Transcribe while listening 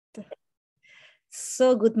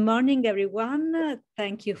So good morning, everyone.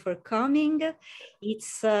 Thank you for coming.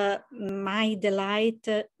 It's my delight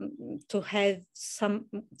to have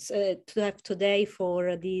today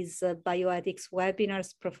for these bioethics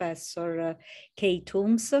webinars, Professor Kay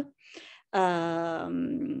Toombs.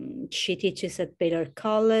 She teaches at Baylor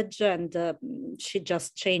College, and she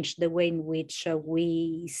just changed the way in which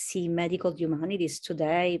we see medical humanities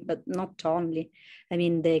today, but not only. I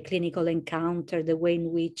mean, the clinical encounter, the way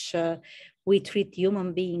in which we treat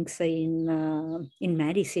human beings in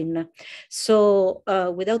medicine. So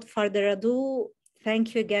without further ado,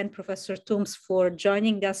 thank you again, Professor Toombs, for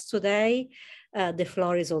joining us today. The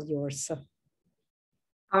floor is all yours.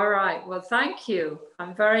 All right, well, thank you.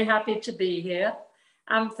 I'm very happy to be here.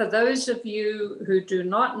 And for those of you who do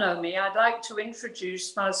not know me, I'd like to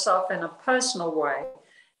introduce myself in a personal way,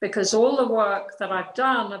 because all the work that I've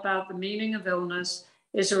done about the meaning of illness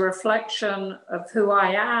is a reflection of who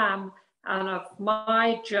I am and of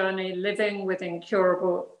my journey living with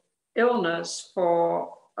incurable illness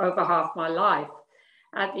for over half my life.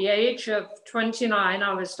 At the age of 29,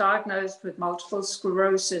 I was diagnosed with multiple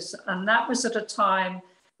sclerosis, and that was at a time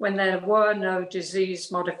when there were no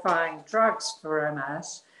disease-modifying drugs for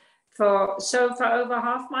MS. So for over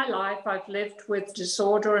half my life, I've lived with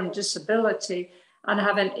disorder and disability and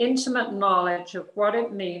have an intimate knowledge of what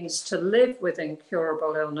it means to live with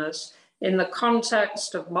incurable illness in the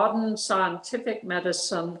context of modern scientific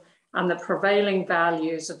medicine and the prevailing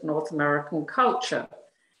values of North American culture.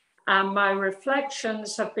 And my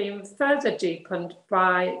reflections have been further deepened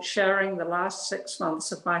by sharing the last 6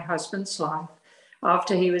 months of my husband's life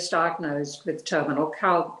after he was diagnosed with terminal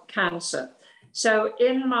cancer. So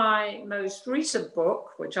in my most recent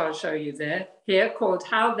book, which I'll show you here, called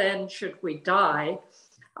How Then Should We Die?,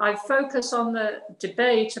 I focus on the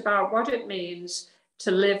debate about what it means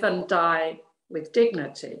to live and die with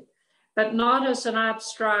dignity, but not as an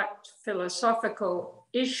abstract philosophical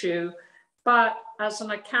issue, but as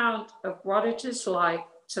an account of what it is like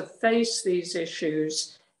to face these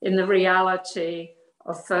issues in the reality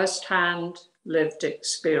of firsthand lived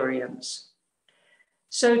experience.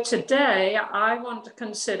 So today, I want to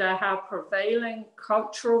consider how prevailing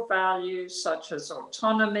cultural values such as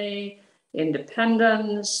autonomy,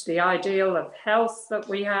 independence, the ideal of health that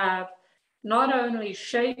we have, not only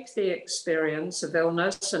shape the experience of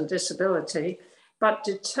illness and disability, but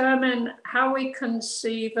determine how we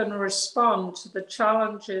conceive and respond to the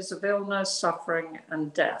challenges of illness, suffering,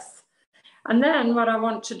 and death. And then what I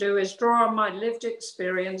want to do is draw on my lived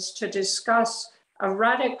experience to discuss a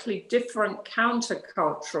radically different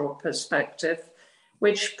countercultural perspective,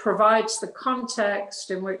 which provides the context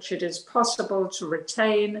in which it is possible to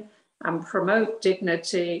retain and promote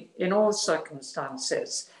dignity in all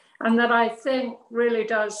circumstances. And that I think really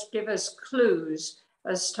does give us clues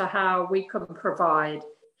as to how we can provide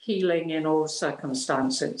healing in all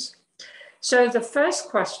circumstances. So the first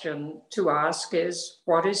question to ask is,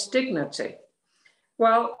 what is dignity?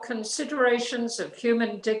 Well, considerations of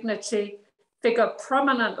human dignity figure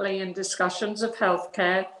prominently in discussions of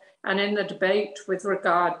healthcare and in the debate with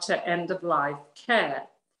regard to end-of-life care.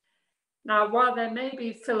 Now, while there may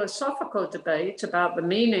be philosophical debate about the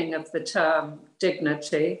meaning of the term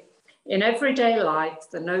dignity, in everyday life,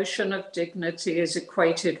 the notion of dignity is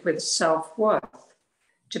equated with self-worth.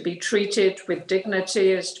 To be treated with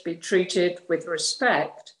dignity is to be treated with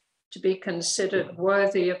respect, to be considered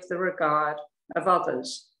worthy of the regard of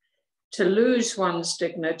others. To lose one's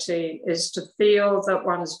dignity is to feel that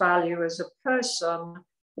one's value as a person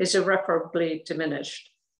is irreparably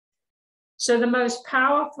diminished. So the most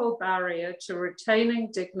powerful barrier to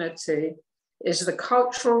retaining dignity is the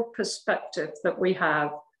cultural perspective that we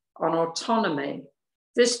have on autonomy.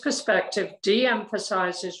 This perspective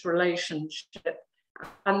de-emphasizes relationship,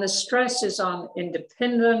 and the stress is on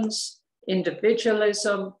independence,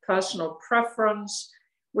 individualism, personal preference.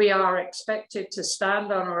 We are expected to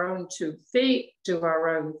stand on our own 2 feet, do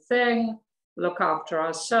our own thing, look after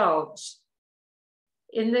ourselves.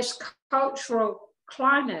 In this cultural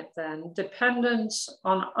climate, then, dependence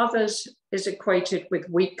on others is equated with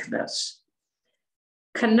weakness.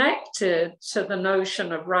 Connected to the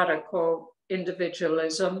notion of radical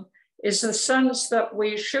individualism is the sense that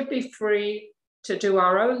we should be free to do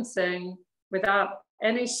our own thing without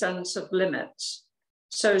any sense of limits.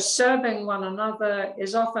 So serving one another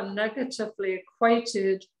is often negatively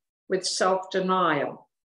equated with self-denial.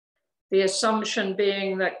 The assumption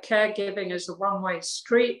being that caregiving is a one-way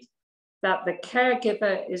street, that the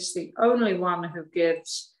caregiver is the only one who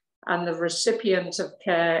gives and the recipient of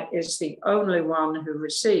care is the only one who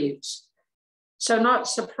receives. So not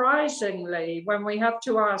surprisingly, when we have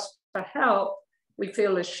to ask for help, we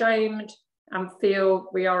feel ashamed and feel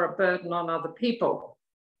we are a burden on other people.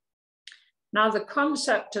 Now, the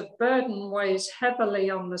concept of burden weighs heavily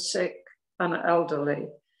on the sick and elderly.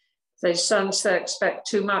 They sense they expect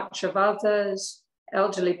too much of others.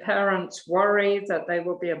 Elderly parents worry that they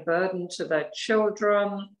will be a burden to their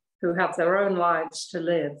children who have their own lives to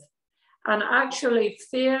live. And actually,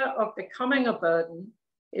 fear of becoming a burden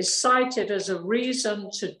is cited as a reason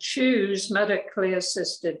to choose medically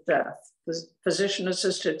assisted death,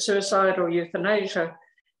 physician-assisted suicide or euthanasia.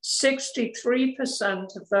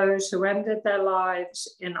 63% of those who ended their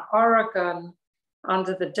lives in Oregon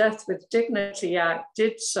under the Death with Dignity Act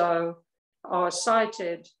did so, are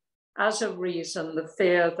cited as a reason, the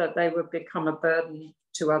fear that they would become a burden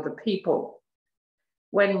to other people.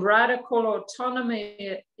 When radical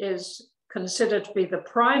autonomy is considered to be the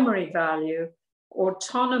primary value,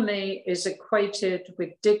 autonomy is equated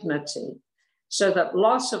with dignity, so that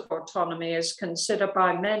loss of autonomy is considered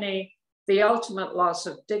by many the ultimate loss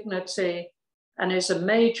of dignity and is a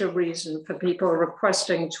major reason for people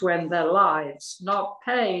requesting to end their lives, not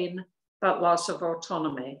pain, but loss of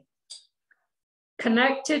autonomy.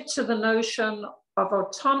 Connected to the notion of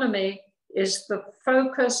autonomy is the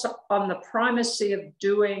focus on the primacy of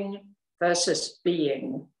doing versus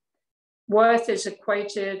being. Worth is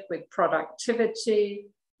equated with productivity,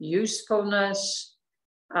 usefulness,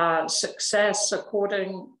 success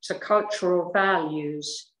according to cultural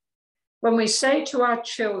values. When we say to our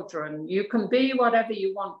children, you can be whatever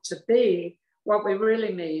you want to be, what we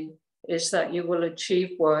really mean is that you will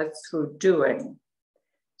achieve worth through doing.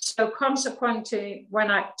 So consequently,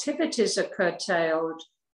 when activities are curtailed,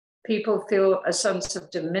 people feel a sense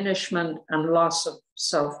of diminishment and loss of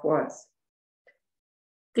self-worth.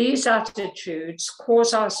 These attitudes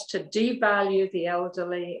cause us to devalue the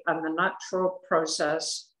elderly and the natural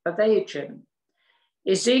process of aging.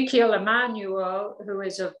 Ezekiel Emanuel, who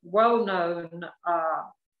is a well-known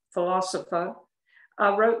philosopher,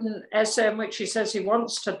 wrote an essay in which he says he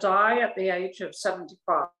wants to die at the age of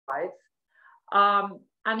 75.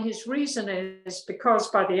 And his reason is because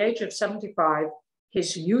by the age of 75,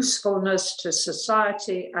 his usefulness to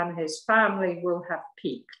society and his family will have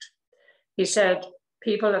peaked. He said,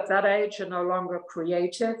 people at that age are no longer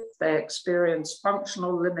creative. They experience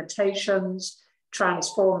functional limitations,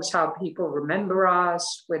 transforms how people remember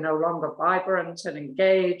us. We're no longer vibrant and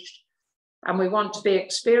engaged. And we want to be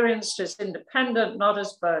experienced as independent, not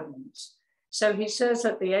as burdens. So he says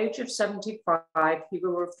at the age of 75, he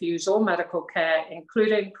will refuse all medical care,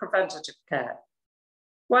 including preventative care.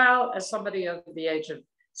 Well, as somebody over the age of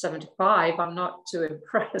 75, I'm not too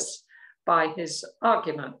impressed by his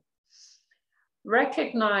argument.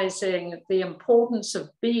 Recognizing the importance of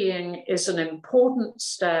being is an important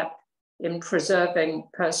step in preserving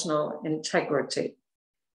personal integrity.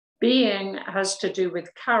 Being has to do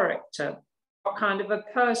with character. What kind of a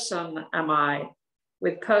person am I?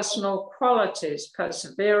 With personal qualities,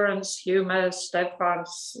 perseverance, humor,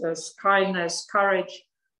 steadfastness, kindness, courage,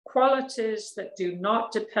 qualities that do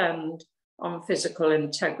not depend on physical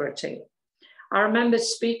integrity. I remember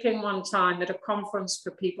speaking one time at a conference for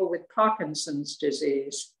people with Parkinson's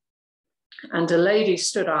disease, and a lady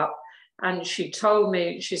stood up and she told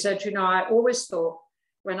me, she said, you know, I always thought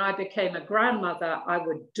when I became a grandmother, I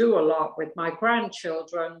would do a lot with my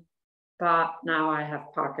grandchildren, but now I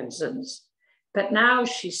have Parkinson's. But now,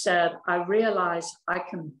 she said, I realize I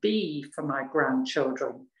can be for my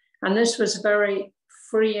grandchildren. And this was a very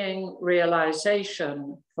freeing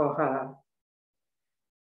realization for her.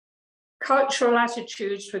 Cultural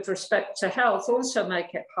attitudes with respect to health also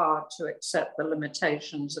make it hard to accept the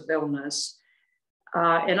limitations of illness.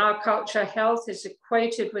 In our culture, health is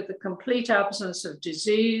equated with the complete absence of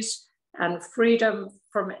disease and freedom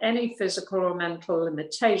from any physical or mental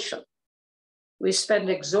limitation. We spend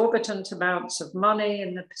exorbitant amounts of money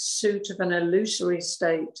in the pursuit of an illusory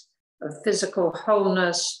state of physical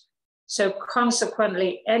wholeness. So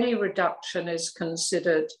consequently, any reduction is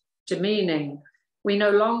considered demeaning. We no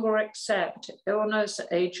longer accept illness,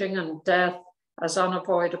 aging, and death as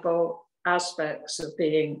unavoidable aspects of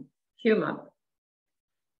being human.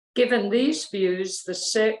 Given these views, the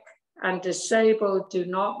sick and disabled do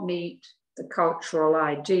not meet the cultural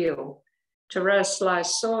ideal. Therese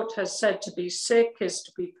Lysot has said to be sick is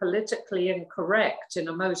to be politically incorrect in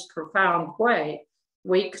a most profound way.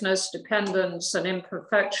 Weakness, dependence, and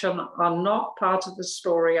imperfection are not part of the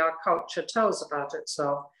story our culture tells about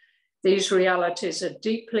itself. These realities are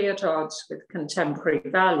deeply at odds with contemporary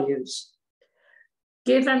values.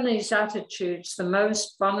 Given these attitudes, the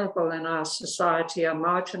most vulnerable in our society are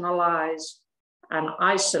marginalized and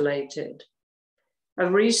isolated. A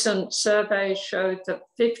recent survey showed that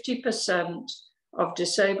 50% of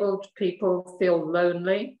disabled people feel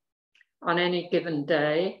lonely on any given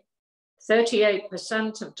day.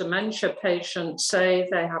 38% of dementia patients say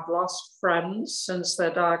they have lost friends since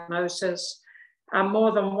their diagnosis, and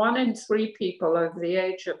more than 1 in 3 people over the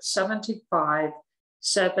age of 75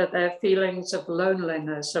 said that their feelings of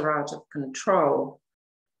loneliness are out of control.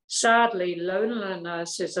 Sadly,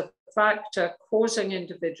 loneliness is a factor causing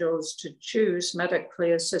individuals to choose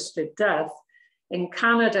medically assisted death. In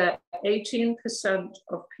Canada, 18%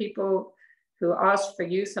 of people who asked for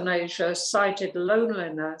euthanasia cited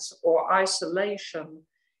loneliness or isolation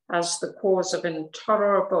as the cause of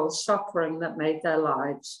intolerable suffering that made their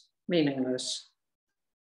lives meaningless.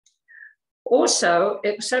 Also,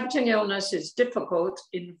 accepting illness is difficult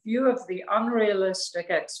in view of the unrealistic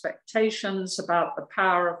expectations about the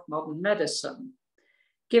power of modern medicine.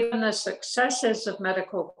 Given the successes of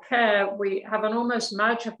medical care, we have an almost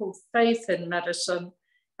magical faith in medicine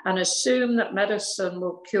and assume that medicine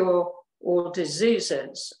will cure all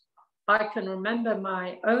diseases. I can remember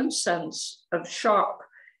my own sense of shock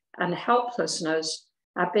and helplessness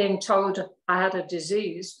at being told I had a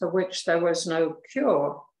disease for which there was no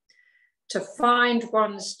cure. To find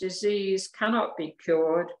one's disease cannot be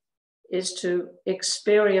cured is to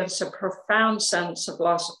experience a profound sense of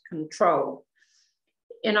loss of control.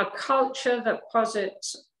 In a culture that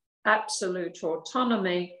posits absolute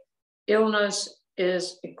autonomy, illness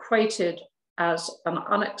is equated as an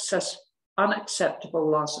unacceptable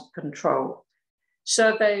loss of control.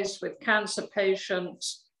 Surveys with cancer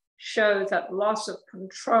patients show that loss of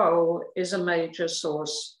control is a major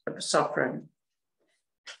source of suffering.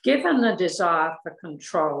 Given the desire for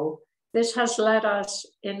control, this has led us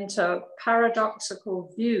into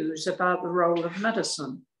paradoxical views about the role of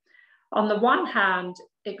medicine. On the one hand,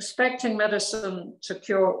 expecting medicine to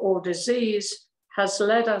cure all disease has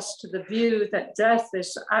led us to the view that death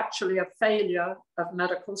is actually a failure of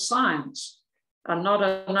medical science and not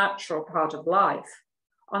a natural part of life.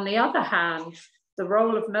 On the other hand, the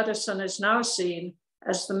role of medicine is now seen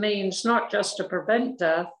as the means not just to prevent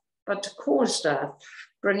death, but to cause death,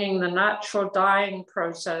 bringing the natural dying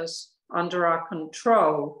process under our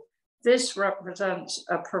control. This represents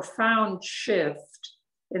a profound shift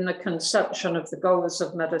in the conception of the goals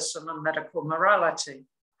of medicine and medical morality.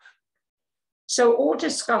 So all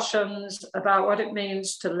discussions about what it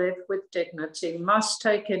means to live with dignity must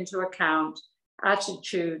take into account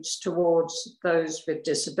attitudes towards those with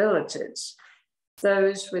disabilities.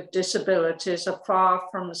 Those with disabilities are far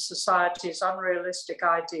from society's unrealistic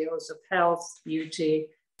ideals of health, beauty,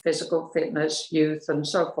 physical fitness, youth, and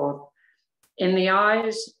so forth. In the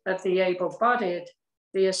eyes of the able-bodied,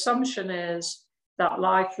 the assumption is that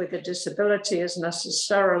life with a disability is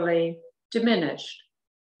necessarily diminished.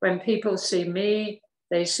 When people see me,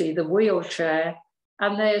 they see the wheelchair,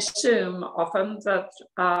 and they assume often that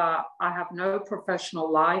I have no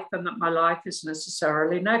professional life and that my life is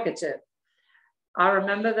necessarily negative. I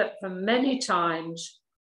remember that for many times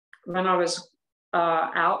when I was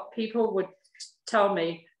out, people would tell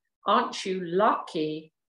me, "Aren't you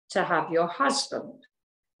lucky to have your husband?"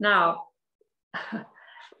 Now,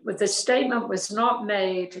 the statement was not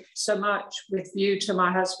made so much with view to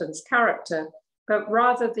my husband's character, but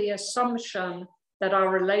rather the assumption that our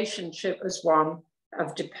relationship was one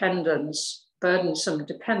of dependence, burdensome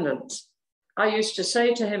dependence. I used to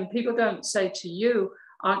say to him, "People don't say to you,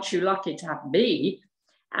 'Aren't you lucky to have me?'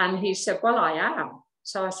 And he said, 'Well, I am.'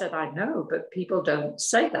 So I said, 'I know, but people don't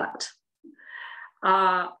say that.'"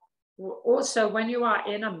 Also, when you are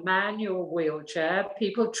in a manual wheelchair,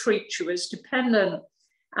 people treat you as dependent,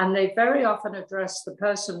 and they very often address the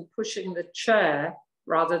person pushing the chair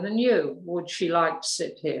rather than you. "Would she like to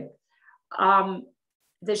sit here?"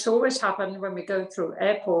 This always happens when we go through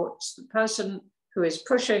airports. The person who is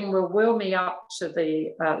pushing will wheel me up to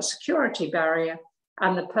the security barrier,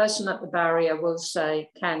 and the person at the barrier will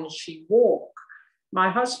say, "Can she walk?" My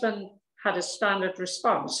husband had a standard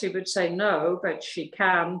response. He would say, "No, but she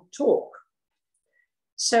can talk."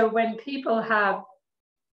 So when people have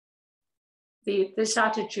this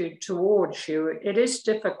attitude towards you, it is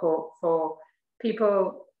difficult for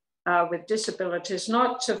people with disabilities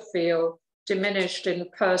not to feel diminished in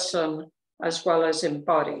person as well as in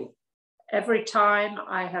body. Every time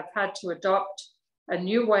I have had to adopt a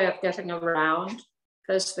new way of getting around,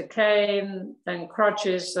 first the cane, then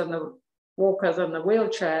crutches, then the walker, then the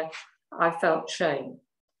wheelchair, I felt shame.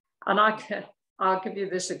 And I'll give you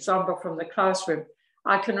this example from the classroom.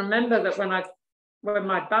 I can remember that when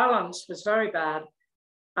my balance was very bad,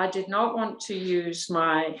 I did not want to use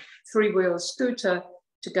my three-wheel scooter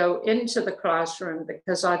to go into the classroom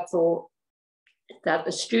because I thought that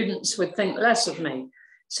the students would think less of me.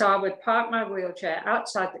 So I would park my wheelchair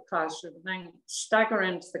outside the classroom and then stagger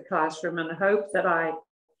into the classroom and hope that I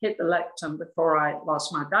hit the lectern before I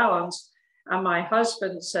lost my balance. And my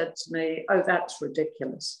husband said to me, "Oh, that's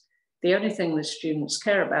ridiculous. The only thing the students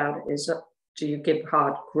care about is, do you give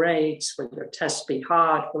hard grades? Will your tests be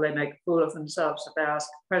hard? Will they make a fool of themselves if they ask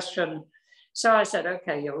a question?" So I said,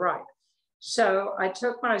 "Okay, you're right." So I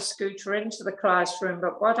took my scooter into the classroom,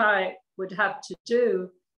 but what I would have to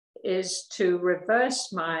do is to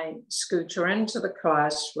reverse my scooter into the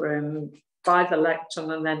classroom by the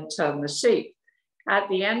lectern and then turn the seat. At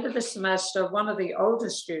the end of the semester, one of the older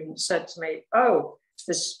students said to me, "Oh,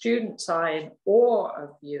 the students are in awe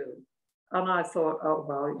of you." And I thought, oh,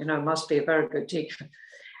 well, you know, must be a very good teacher.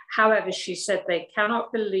 However, she said they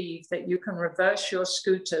cannot believe that you can reverse your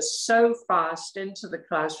scooter so fast into the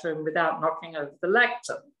classroom without knocking over the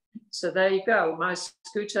lectern. So there you go. My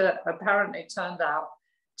scooter apparently turned out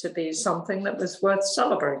to be something that was worth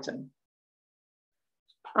celebrating.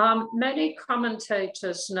 Many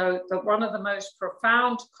commentators note that one of the most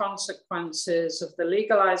profound consequences of the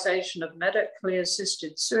legalization of medically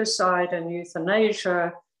assisted suicide and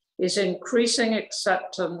euthanasia is increasing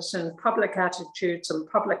acceptance in public attitudes and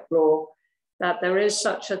public law that there is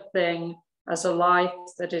such a thing as a life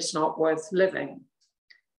that is not worth living.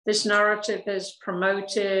 This narrative is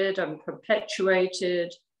promoted and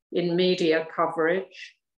perpetuated in media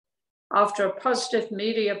coverage. After a positive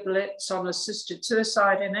media blitz on assisted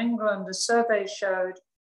suicide in England, a survey showed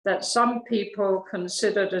that some people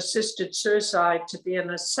considered assisted suicide to be a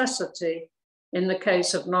necessity in the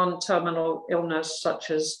case of non-terminal illness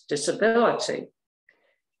such as disability.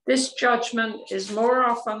 This judgment is more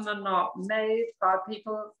often than not made by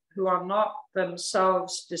people who are not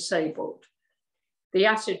themselves disabled. The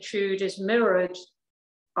attitude is mirrored,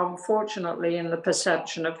 unfortunately, in the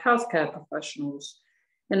perception of healthcare professionals.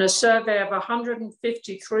 In a survey of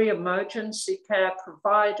 153 emergency care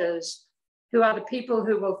providers, who are the people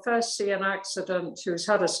who will first see an accident who's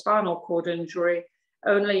had a spinal cord injury,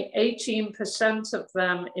 only 18% of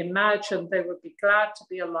them imagined they would be glad to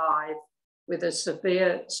be alive with a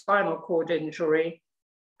severe spinal cord injury,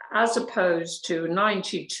 as opposed to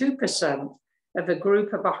 92% of a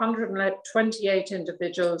group of 128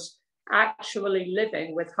 individuals actually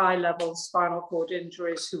living with high-level spinal cord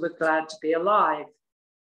injuries who were glad to be alive.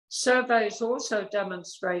 Surveys also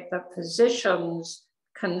demonstrate that physicians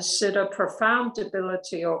consider profound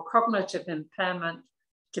debility or cognitive impairment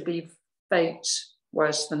to be fate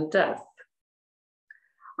worse than death.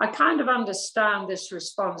 I kind of understand this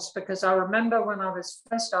response because I remember when I was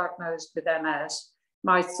first diagnosed with MS,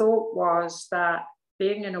 my thought was that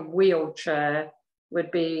being in a wheelchair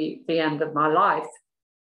would be the end of my life.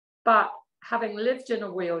 But having lived in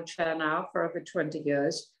a wheelchair now for over 20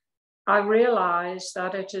 years, I realized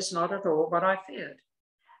that it is not at all what I feared.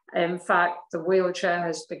 In fact, the wheelchair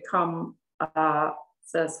has become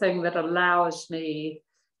the thing that allows me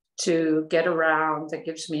to get around, that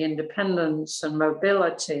gives me independence and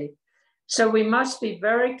mobility. So we must be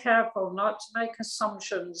very careful not to make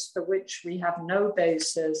assumptions for which we have no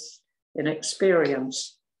basis in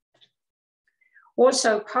experience.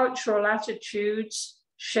 Also, cultural attitudes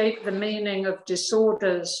shape the meaning of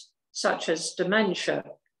disorders such as dementia.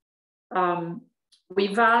 We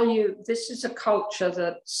value, this is a culture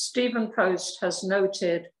that Stephen Post has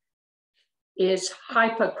noted is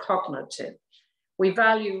hypercognitive. We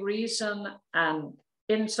value reason and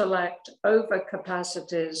intellect over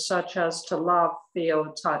capacities such as to love,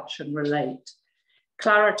 feel, touch, and relate.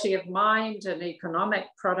 Clarity of mind and economic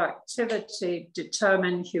productivity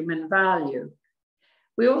determine human value.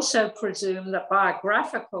 We also presume that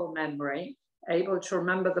biographical memory, able to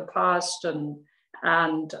remember the past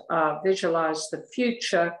and visualize the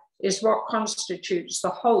future, is what constitutes the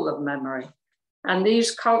whole of memory. And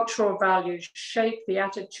these cultural values shape the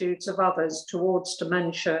attitudes of others towards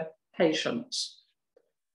dementia patients.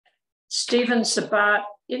 Stephen Sabat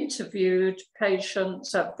interviewed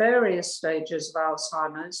patients at various stages of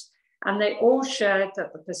Alzheimer's, and they all shared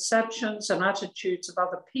that the perceptions and attitudes of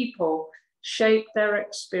other people shape their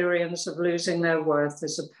experience of losing their worth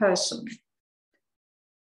as a person.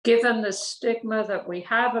 Given the stigma that we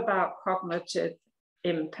have about cognitive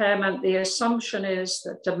impairment, the assumption is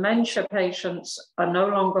that dementia patients are no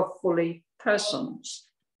longer fully persons.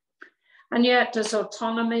 And yet, does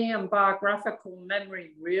autonomy and biographical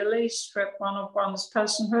memory really strip one of one's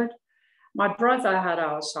personhood? My brother had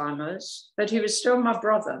Alzheimer's, but he was still my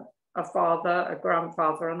brother, a father, a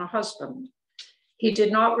grandfather, and a husband. He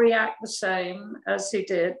did not react the same as he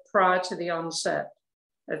did prior to the onset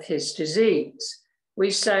of his disease. We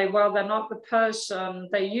say, well, they're not the person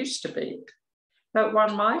they used to be. But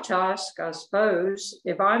one might ask, I suppose,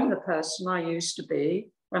 if I'm the person I used to be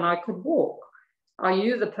when I could walk, are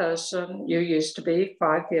you the person you used to be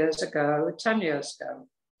 5 years ago, 10 years ago?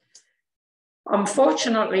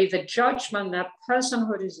 Unfortunately, the judgment that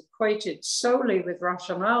personhood is equated solely with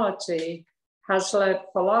rationality has led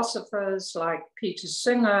philosophers like Peter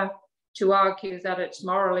Singer to argue that it's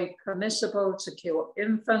morally permissible to kill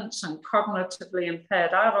infants and cognitively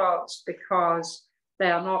impaired adults because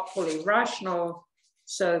they are not fully rational,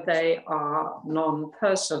 so they are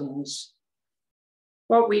non-persons.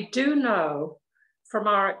 What we do know from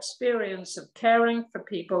our experience of caring for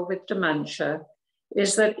people with dementia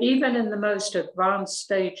is that even in the most advanced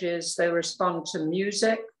stages, they respond to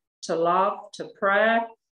music, to love, to prayer,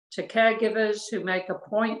 to caregivers who make a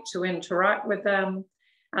point to interact with them,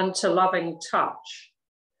 and to loving touch.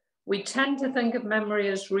 We tend to think of memory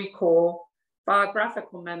as recall,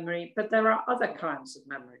 biographical memory, but there are other kinds of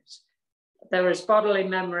memories. There is bodily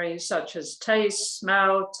memory, such as taste,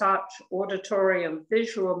 smell, touch, auditory, and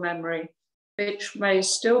visual memory, which may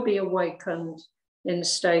still be awakened in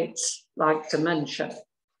states like dementia.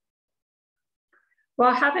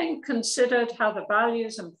 While having considered how the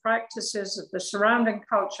values and practices of the surrounding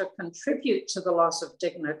culture contribute to the loss of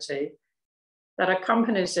dignity that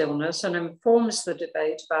accompanies illness and informs the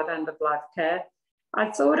debate about end-of-life care, I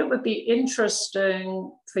thought it would be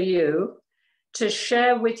interesting for you to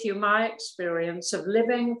share with you my experience of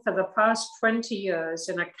living for the past 20 years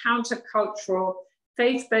in a countercultural,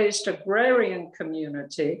 faith-based agrarian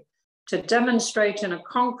community to demonstrate in a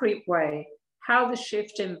concrete way how the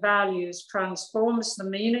shift in values transforms the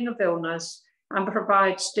meaning of illness and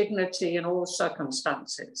provides dignity in all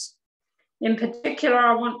circumstances. In particular,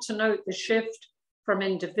 I want to note the shift from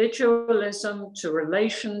individualism to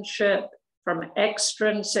relationship, from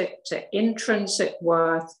extrinsic to intrinsic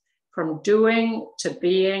worth, from doing to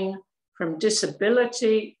being, from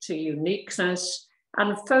disability to uniqueness,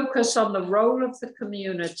 and focus on the role of the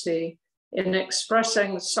community in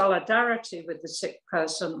expressing solidarity with the sick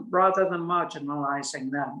person rather than marginalizing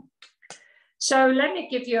them. So let me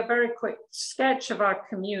give you a very quick sketch of our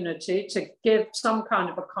community to give some kind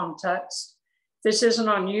of a context. This is an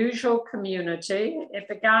unusual community. It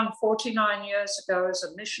began 49 years ago as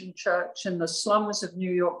a mission church in the slums of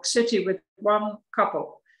New York City with one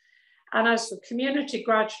couple. And as the community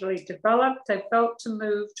gradually developed, they felt to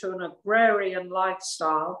move to an agrarian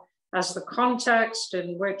lifestyle as the context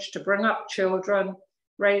in which to bring up children,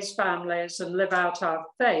 raise families, and live out our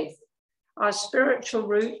faith. Our spiritual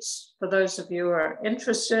roots, for those of you who are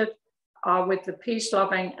interested, are with the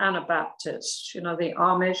peace-loving Anabaptists, you know, the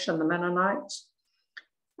Amish and the Mennonites.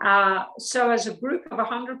 So as a group of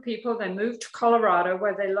 100 people, they moved to Colorado,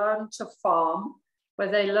 where they learned to farm, where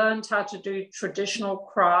they learned how to do traditional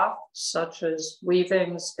crafts, such as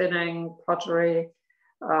weaving, spinning, pottery,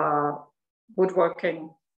 woodworking,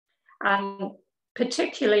 and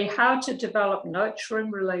particularly how to develop nurturing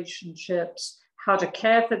relationships, how to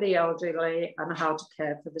care for the elderly, and how to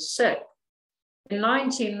care for the sick. In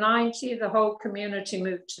 1990, the whole community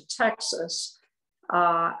moved to Texas,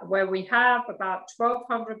 where we have about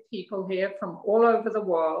 1,200 people here from all over the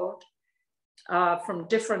world, from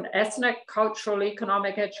different ethnic, cultural,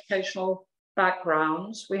 economic, educational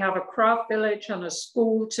backgrounds. We have a craft village and a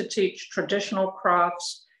school to teach traditional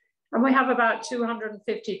crafts. And we have about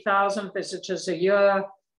 250,000 visitors a year.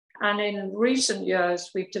 And in recent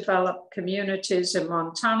years, we've developed communities in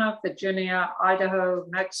Montana, Virginia, Idaho,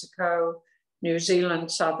 Mexico, New Zealand,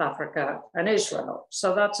 South Africa, and Israel.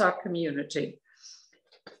 So that's our community.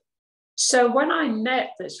 So when I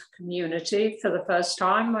met this community for the first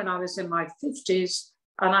time, when I was in my 50s,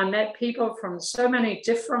 and I met people from so many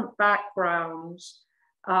different backgrounds,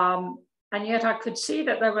 and yet I could see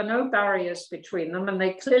that there were no barriers between them and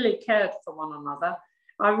they clearly cared for one another,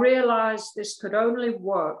 I realized this could only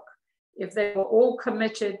work if they were all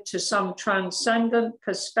committed to some transcendent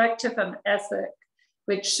perspective and ethic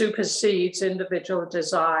which supersedes individual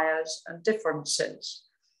desires and differences.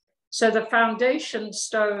 So the foundation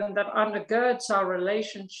stone that undergirds our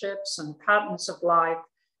relationships and patterns of life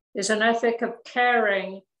is an ethic of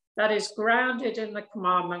caring that is grounded in the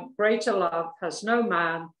commandment, greater love has no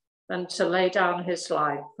man than to lay down his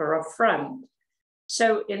life for a friend.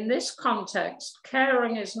 So in this context,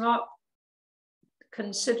 caring is not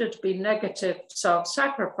considered to be negative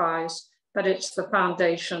self-sacrifice, but it's the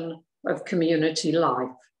foundation of community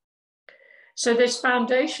life. So this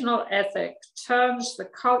foundational ethic turns the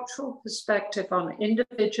cultural perspective on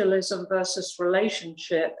individualism versus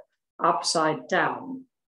relationship upside down.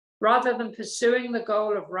 Rather than pursuing the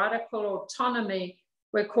goal of radical autonomy,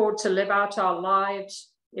 we're called to live out our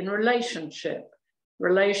lives in relationship,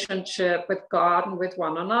 relationship with God and with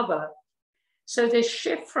one another. So this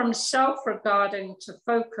shift from self-regarding to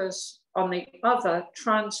focus on the other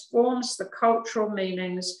transforms the cultural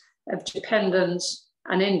meanings of dependence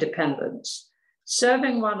and independence.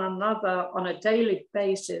 Serving one another on a daily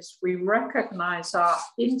basis, we recognize our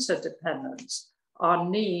interdependence, our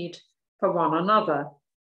need for one another.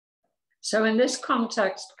 So in this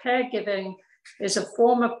context, caregiving is a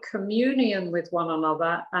form of communion with one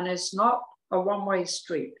another and is not a one-way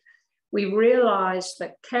street. We realize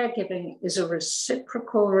that caregiving is a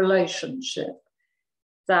reciprocal relationship,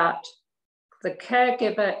 that the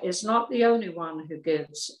caregiver is not the only one who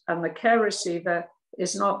gives, and the care receiver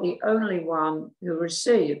is not the only one who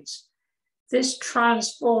receives. This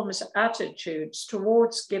transforms attitudes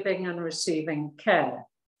towards giving and receiving care.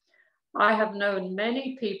 I have known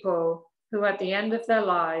many people who at the end of their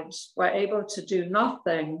lives were able to do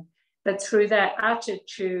nothing, but through their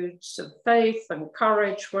attitudes of faith and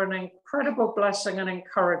courage were an incredible blessing and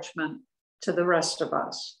encouragement to the rest of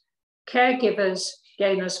us. Caregivers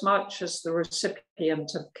gain as much as the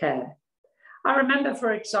recipient of care. I remember,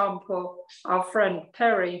 for example, our friend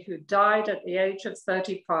Perry, who died at the age of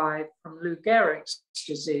 35 from Lou Gehrig's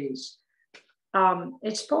disease.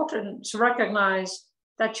 It's important to recognize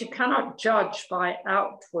that you cannot judge by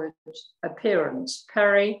outward appearance.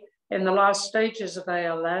 Perry, in the last stages of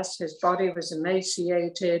ALS, his body was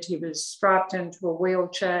emaciated, he was strapped into a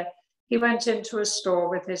wheelchair. He went into a store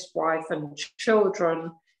with his wife and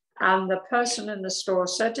children, and the person in the store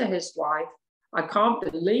said to his wife, "I can't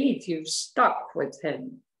believe you've stuck with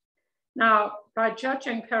him." Now, by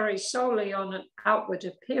judging Perry solely on an outward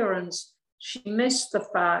appearance, she missed the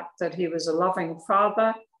fact that he was a loving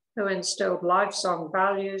father who instilled lifelong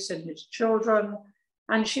values in his children,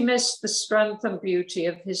 and she missed the strength and beauty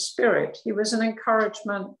of his spirit. He was an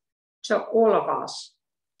encouragement to all of us.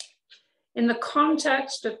 In the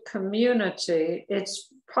context of community,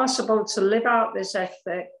 it's possible to live out this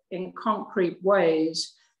ethic in concrete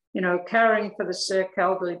ways, caring for the sick,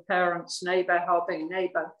 elderly parents, neighbor helping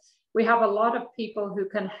neighbor. We have a lot of people who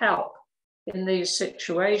can help in these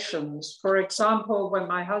situations. For example, when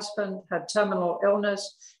my husband had terminal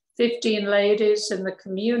illness, 15 ladies in the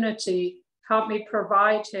community helped me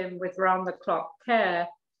provide him with round-the-clock care.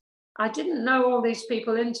 I didn't know all these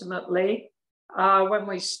people intimately when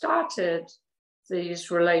we started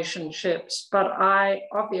these relationships, but I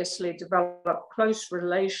obviously developed close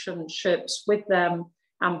relationships with them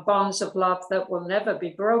and bonds of love that will never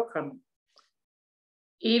be broken.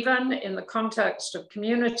 Even in the context of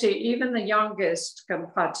community, even the youngest can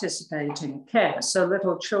participate in care. So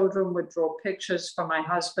little children would draw pictures for my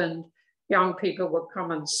husband. Young people would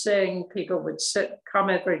come and sing. People would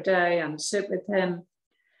come every day and sit with him.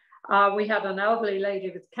 We had an elderly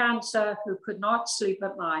lady with cancer who could not sleep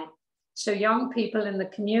at night. So young people in the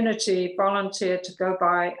community volunteered to go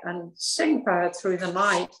by and sing for her through the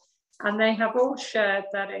night. And they have all shared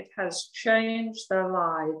that it has changed their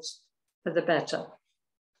lives for the better.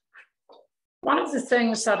 One of the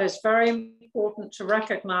things that is very important to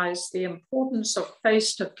recognize the importance of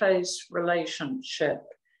face-to-face relationship.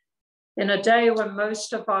 In a day when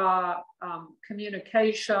most of our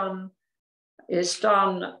communication is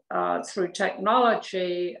done through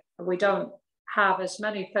technology, we don't have as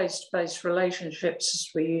many face-to-face relationships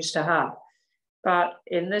as we used to have. But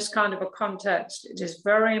in this kind of a context, it is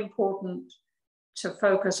very important to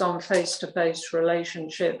focus on face-to-face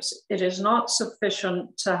relationships. It is not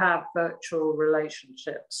sufficient to have virtual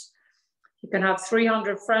relationships. You can have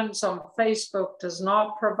 300 friends on Facebook, does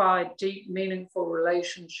not provide deep, meaningful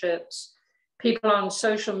relationships. People on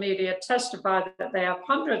social media testify that they have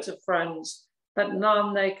hundreds of friends, but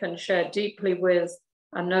none they can share deeply with,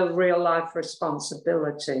 and no real life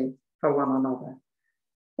responsibility for one another.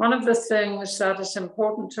 One of the things that is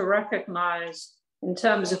important to recognize in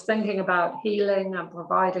terms of thinking about healing and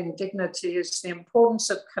providing dignity is the importance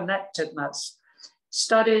of connectedness.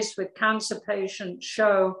 Studies with cancer patients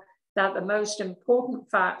show that the most important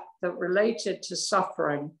fact that related to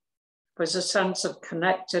suffering was a sense of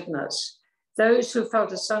connectedness. Those who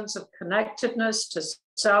felt a sense of connectedness to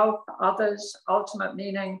self, others, ultimate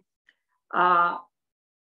meaning,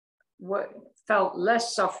 felt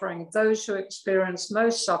less suffering. Those who experienced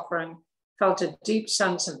most suffering felt a deep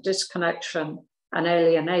sense of disconnection and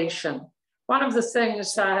alienation. One of the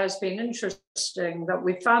things that has been interesting that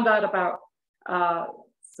we found out about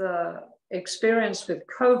the experience with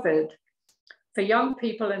COVID for young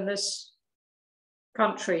people in this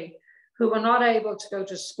country who were not able to go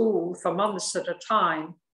to school for months at a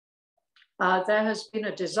time, there has been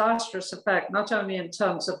a disastrous effect, not only in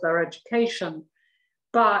terms of their education,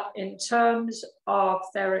 But in terms of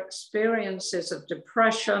their experiences of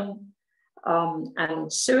depression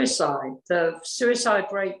and suicide, the suicide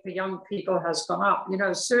rate for young people has gone up. You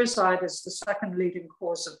know, suicide is the second leading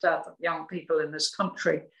cause of death of young people in this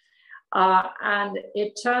country. And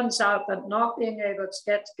it turns out that not being able to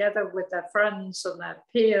get together with their friends and their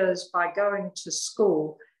peers by going to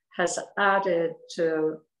school has added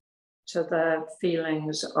to their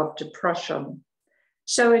feelings of depression.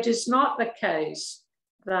 So it is not the case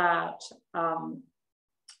that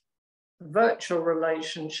virtual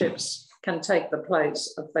relationships can take the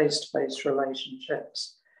place of face-to-face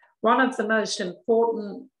relationships. One of the most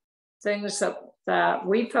important things that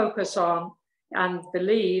we focus on and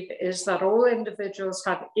believe is that all individuals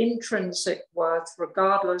have intrinsic worth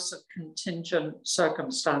regardless of contingent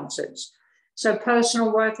circumstances. So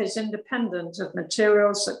personal worth is independent of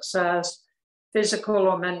material success, physical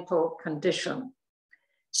or mental condition.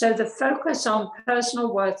 So the focus on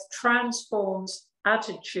personal worth transforms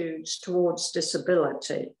attitudes towards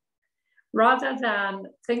disability. Rather than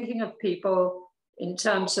thinking of people in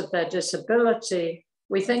terms of their disability,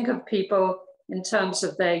 we think of people in terms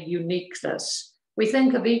of their uniqueness. We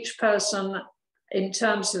think of each person in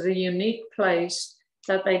terms of the unique place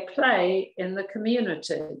that they play in the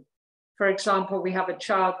community. For example, we have a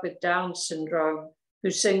child with Down syndrome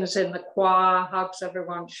who sings in the choir, hugs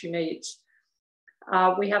everyone she meets.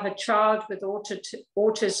 We have a child with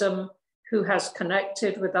autism who has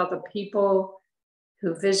connected with other people,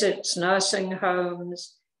 who visits nursing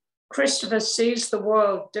homes. Christopher sees the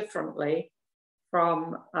world differently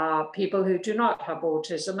from people who do not have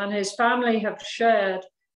autism, and his family have shared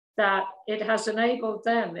that it has enabled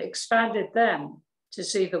them, expanded them to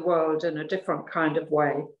see the world in a different kind of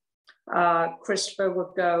way. Christopher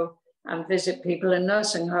would go and visit people in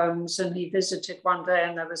nursing homes, and he visited one day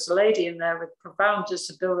and there was a lady in there with profound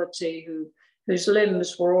disability whose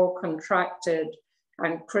limbs were all contracted,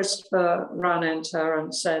 and Christopher ran into her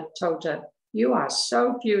and told her, "You are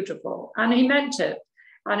so beautiful." And he meant it.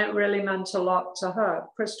 And it really meant a lot to her.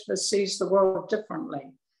 Christopher sees the world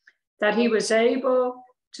differently. That he was able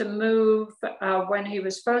to move when he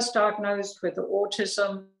was first diagnosed with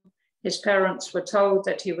autism. His parents were told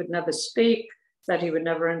that he would never speak, that he would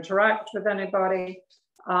never interact with anybody.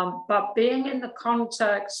 But being in the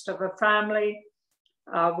context of a family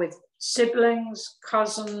with siblings,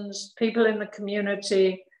 cousins, people in the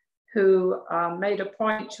community who made a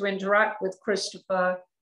point to interact with Christopher.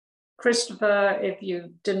 Christopher, if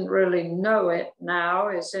you didn't really know it now,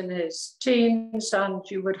 is in his teens, and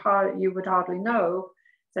you would hardly know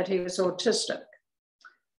that he was autistic.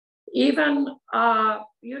 Even,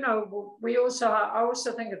 you know, I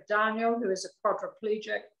also think of Daniel, who is a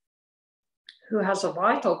quadriplegic, who has a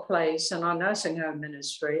vital place in our nursing home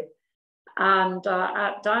ministry. And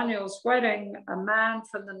at Daniel's wedding, a man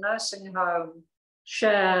from the nursing home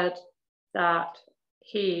shared that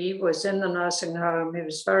he was in the nursing home. He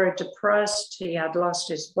was very depressed. He had lost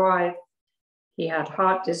his wife. He had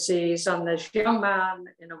heart disease. And this young man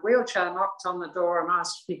in a wheelchair knocked on the door and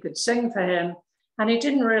asked if he could sing for him. And he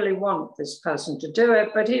didn't really want this person to do it,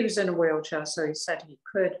 but he was in a wheelchair, so he said he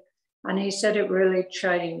could. And he said it really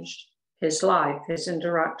changed his life. His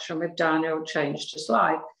interaction with Daniel changed his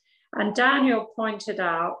life. And Daniel pointed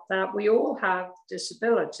out that we all have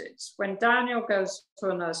disabilities. When Daniel goes to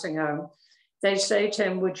a nursing home, they say to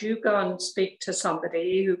him, "Would you go and speak to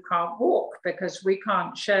somebody who can't walk? Because we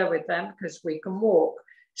can't share with them because we can walk."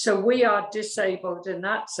 So we are disabled in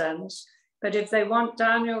that sense. But if they want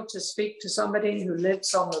Daniel to speak to somebody who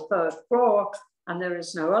lives on the 3rd floor and there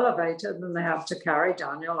is no elevator, then they have to carry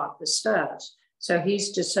Daniel up the stairs. So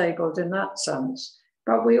he's disabled in that sense.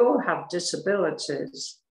 But we all have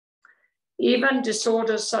disabilities. Even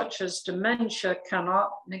disorders such as dementia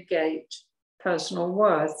cannot negate personal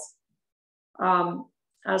worth.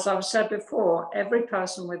 As I've said before, every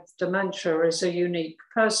person with dementia is a unique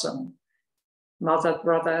person. Mother,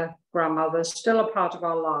 brother, grandmother, still a part of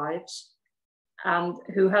our lives, and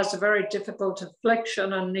who has a very difficult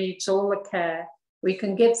affliction and needs all the care we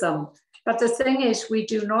can give them. But the thing is, we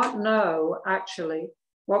do not know actually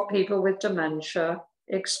what people with dementia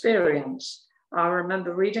experience. I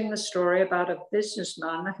remember reading the story about a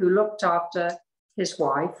businessman who looked after his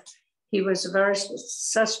wife. He was a very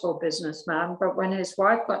successful businessman, but when his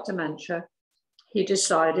wife got dementia, he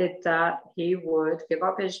decided that he would give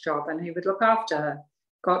up his job and he would look after her.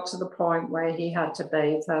 Got to the point where he had to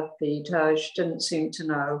bathe her, feed her. She didn't seem to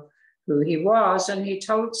know who he was. And he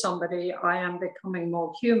told somebody, "I am becoming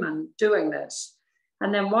more human doing this."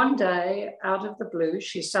 And then one day, out of the blue,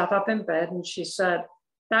 she sat up in bed and she said,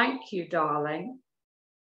 "Thank you, darling,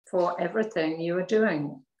 for everything you are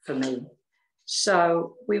doing for me."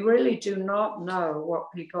 So we really do not know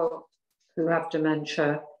what people who have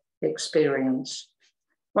dementia experience.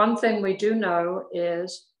 One thing we do know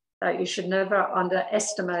is that you should never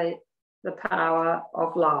underestimate the power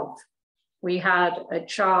of love. We had a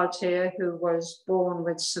child here who was born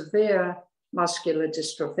with severe muscular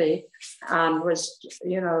dystrophy and was,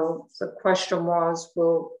 you know, the question was,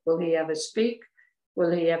 will he ever speak?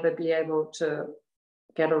 Will he ever be able to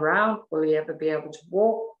get around? Will he ever be able to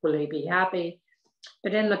walk? Will he be happy?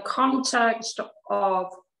 But in the context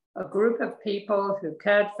of a group of people who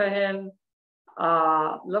cared for him,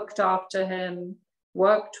 looked after him,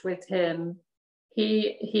 worked with him,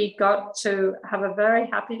 he got to have a very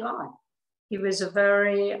happy life. He was a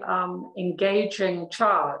very engaging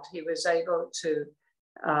child. He was able to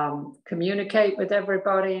communicate with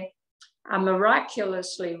everybody. And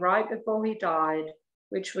miraculously, right before he died,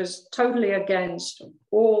 which was totally against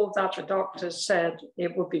all that the doctors said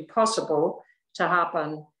it would be possible to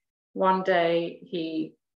happen, one day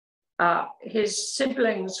his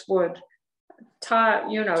siblings would have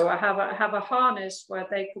a harness where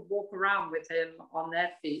they could walk around with him on their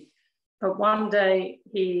feet. But one day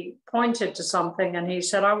he pointed to something and he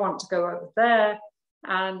said, I want to go over there.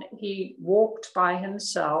 And he walked by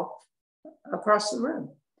himself across the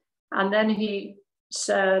room. And then he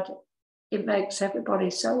said, it makes everybody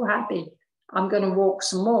so happy. I'm going to walk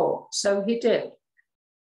some more. So he did.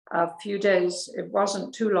 A few days, it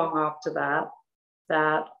wasn't too long after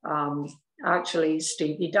that actually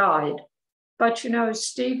Stevie died. But, you know,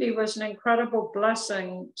 Stevie was an incredible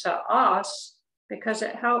blessing to us because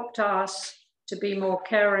it helped us to be more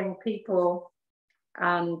caring people,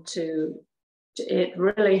 and it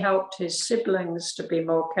really helped his siblings to be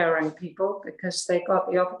more caring people because they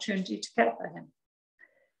got the opportunity to care for him.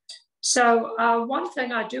 So one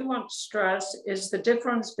thing I do want to stress is the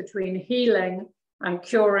difference between healing and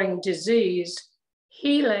curing disease.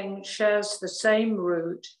 Healing shares the same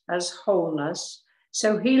root as wholeness.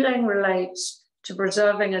 So healing relates to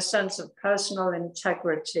preserving a sense of personal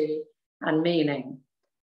integrity and meaning.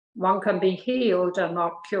 One can be healed and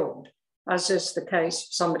not cured, as is the case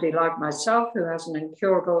for somebody like myself who has an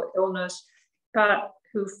incurable illness, but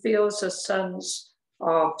who feels a sense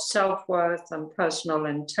of self-worth and personal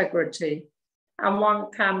integrity. And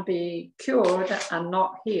one can be cured and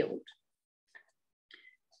not healed.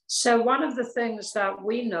 So one of the things that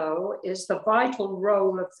we know is the vital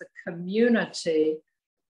role of the community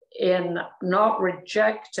in not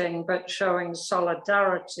rejecting, but showing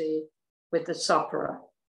solidarity with the sufferer.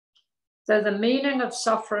 Though the meaning of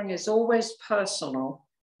suffering is always personal,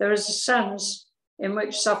 there is a sense in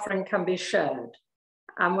which suffering can be shared.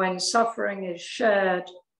 And when suffering is shared,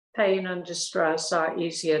 pain and distress are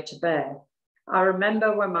easier to bear. I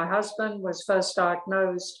remember when my husband was first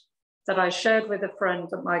diagnosed that I shared with a friend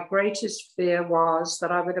that my greatest fear was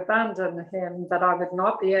that I would abandon him, that I would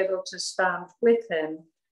not be able to stand with him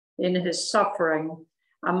in his suffering.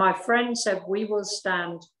 And my friend said, we will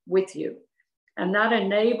stand with you. And that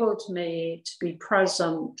enabled me to be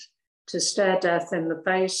present, to stare death in the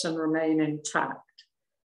face and remain intact.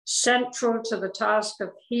 Central to the task of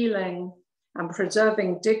healing and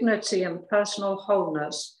preserving dignity and personal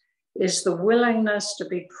wholeness is the willingness to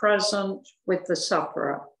be present with the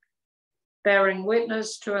sufferer. Bearing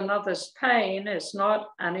witness to another's pain is not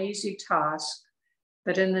an easy task,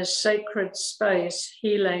 but in this sacred space,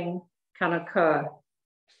 healing can occur.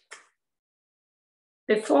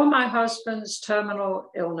 Before my husband's terminal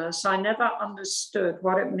illness, I never understood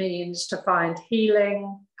what it means to find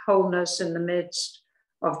healing, wholeness in the midst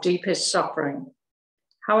of deepest suffering.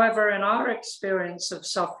 However, in our experience of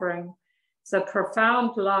suffering, the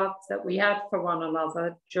profound love that we had for one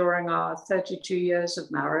another during our 32 years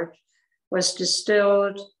of marriage was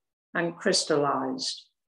distilled and crystallized.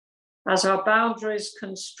 As our boundaries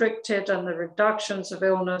constricted and the reductions of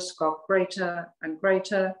illness got greater and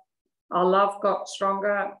greater, our love got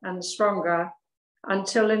stronger and stronger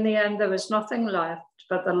until in the end there was nothing left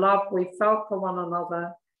but the love we felt for one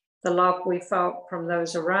another, the love we felt from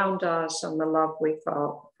those around us, and the love we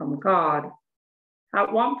felt from God.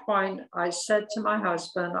 At one point, I said to my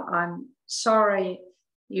husband, I'm sorry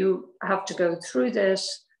you have to go through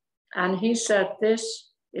this. And he said,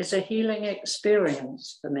 this is a healing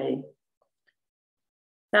experience for me.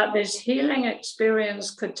 That this healing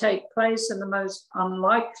experience could take place in the most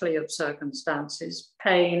unlikely of circumstances,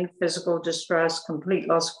 pain, physical distress, complete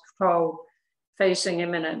loss of control, facing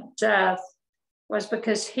imminent death, was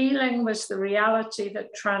because healing was the reality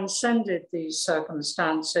that transcended these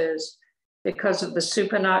circumstances because of the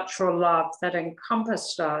supernatural love that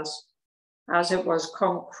encompassed us as it was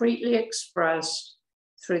concretely expressed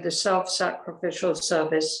through the self-sacrificial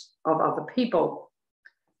service of other people.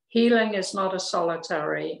 Healing is not a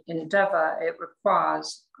solitary endeavor. It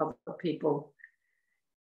requires other people.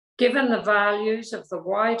 Given the values of the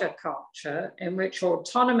wider culture, in which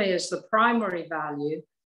autonomy is the primary value,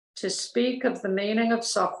 to speak of the meaning of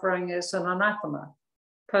suffering is an anathema.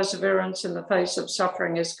 Perseverance in the face of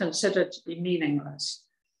suffering is considered to be meaningless.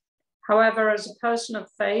 However, as a person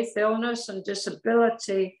of faith, illness and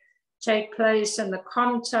disability take place in the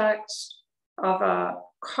context of a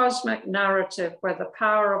cosmic narrative where the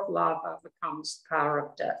power of love overcomes the power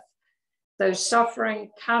of death. Though suffering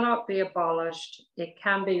cannot be abolished, it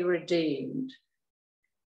can be redeemed.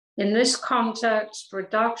 In this context,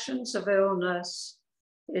 reductions of illness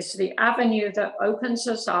is the avenue that opens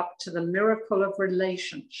us up to the miracle of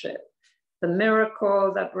relationship, the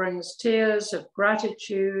miracle that brings tears of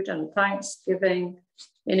gratitude and thanksgiving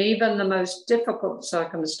in even the most difficult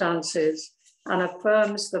circumstances and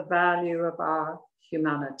affirms the value of our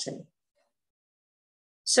humanity.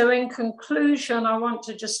 So in conclusion, I want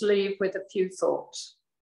to just leave with a few thoughts.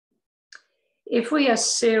 If we are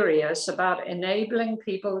serious about enabling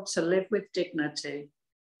people to live with dignity,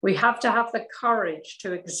 we have to have the courage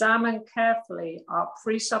to examine carefully our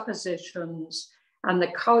presuppositions and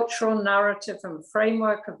the cultural narrative and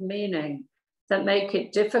framework of meaning that make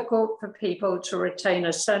it difficult for people to retain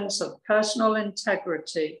a sense of personal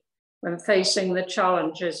integrity when facing the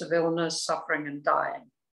challenges of illness, suffering, and dying.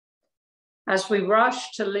 As we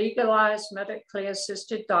rush to legalize medically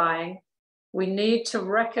assisted dying, we need to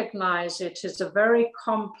recognize it as a very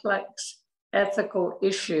complex ethical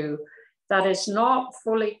issue that is not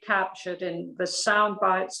fully captured in the sound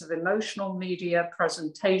bites of emotional media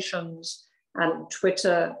presentations and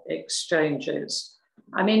Twitter exchanges.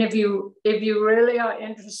 I mean, if you really are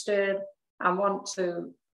interested and want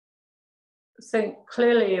to think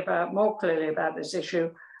more clearly about this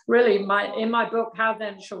issue, really in my book, How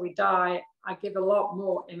Then Shall We Die, I give a lot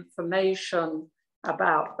more information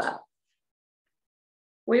about that.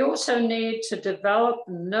 We also need to develop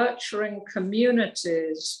nurturing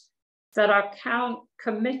communities that are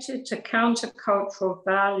committed to countercultural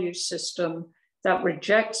value system that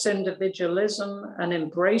rejects individualism and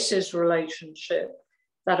embraces relationship,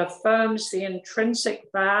 that affirms the intrinsic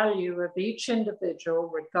value of each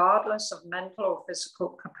individual, regardless of mental or physical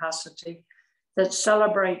capacity, that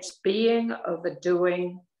celebrates being over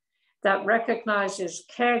doing, that recognizes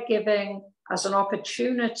caregiving as an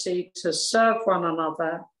opportunity to serve one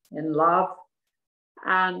another in love,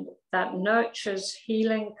 and that nurtures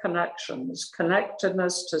healing connections,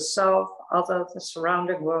 connectedness to self, other, the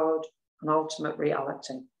surrounding world, and ultimate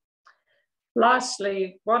reality.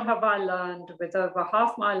 Lastly, what have I learned with over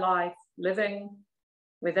half my life living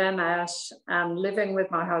with MS and living with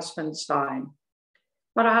my husband's dying?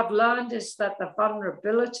 What I have learned is that the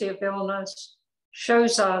vulnerability of illness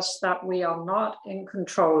shows us that we are not in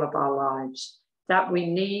control of our lives, that we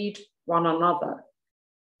need one another,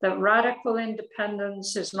 that radical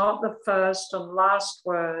independence is not the first and last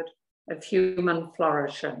word of human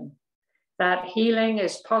flourishing, that healing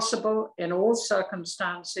is possible in all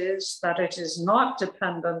circumstances, that it is not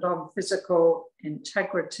dependent on physical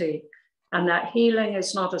integrity, and that healing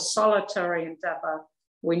is not a solitary endeavor.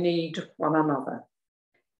 We need one another.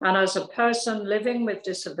 And as a person living with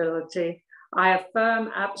disability, I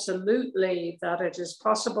affirm absolutely that it is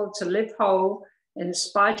possible to live whole in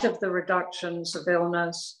spite of the reductions of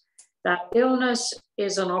illness, that illness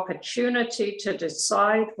is an opportunity to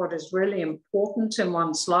decide what is really important in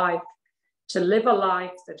one's life, to live a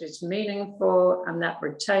life that is meaningful and that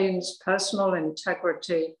retains personal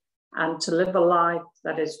integrity, and to live a life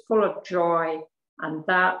that is full of joy. And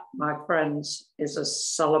that, my friends, is a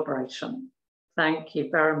celebration. Thank you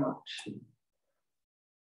very much.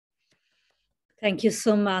 Thank you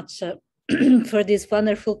so much for this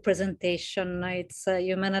wonderful presentation. It's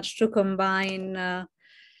you managed to combine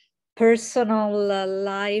personal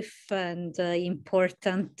life and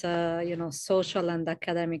important, social and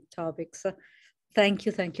academic topics. Thank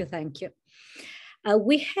you, thank you, thank you.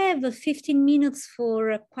 We have 15 minutes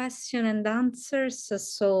for question and answers.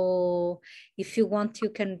 So if you want, you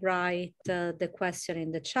can write the question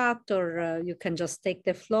in the chat, or you can just take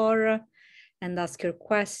the floor and ask your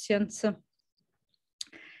questions.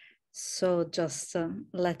 So just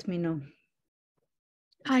let me know.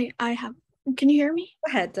 I have, can you hear me?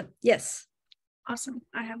 Go ahead, yes. Awesome,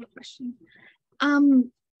 I have a question.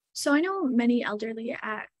 So I know many elderly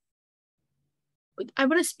I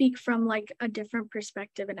want to speak from like a different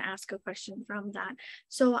perspective and ask a question from that.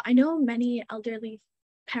 So I know many elderly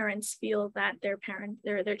parents feel that their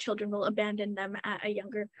children will abandon them at a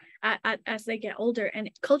younger, as they get older. And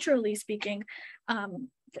culturally speaking,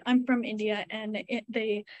 I'm from India, and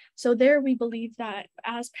so there we believe that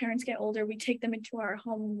as parents get older, we take them into our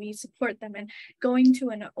home, we support them, and going to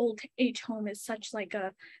an old age home is such like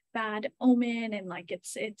a bad omen, and like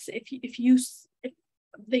it's if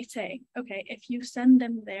they say, okay, if you send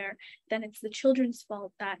them there, then it's the children's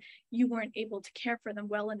fault that you weren't able to care for them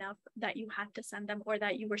well enough, that you had to send them, or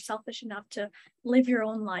that you were selfish enough to live your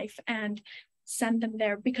own life and send them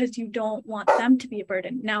there because you don't want them to be a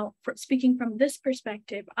burden. Now, speaking from this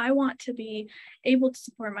perspective, I want to be able to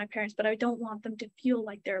support my parents, but I don't want them to feel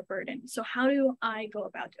like they're a burden. So how do I go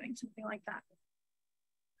about doing something like that?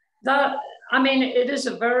 I mean, it is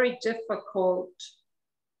a very difficult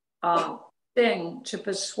thing to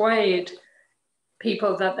persuade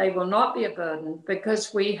people that they will not be a burden,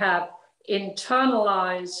 because we have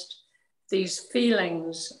internalized these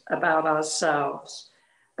feelings about ourselves.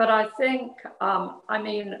 But I think,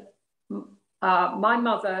 my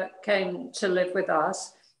mother came to live with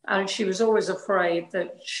us, and she was always afraid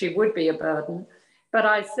that she would be a burden. But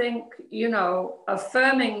I think, you know,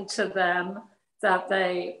 affirming to them that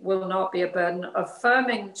they will not be a burden,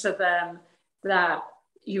 affirming to them that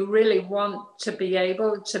you really want to be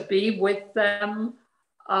able to be with them,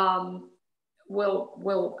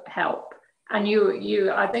 will help. And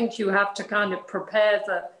I think you have to kind of prepare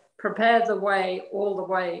the way all the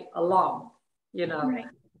way along, you know. Right.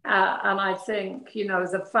 And I think, you know,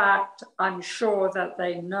 the fact, I'm sure that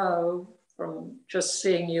they know from just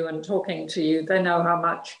seeing you and talking to you, they know how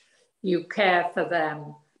much you care for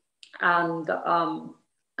them. And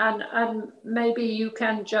maybe you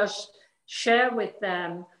can just share with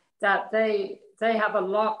them that they have a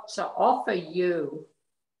lot to offer you,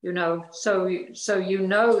 you know, so you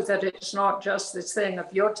know that it's not just this thing of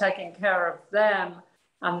you're taking care of them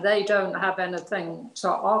and they don't have anything to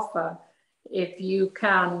offer. If you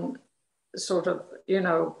can sort of, you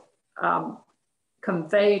know,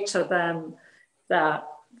 convey to them that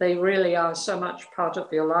they really are so much part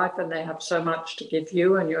of your life and they have so much to give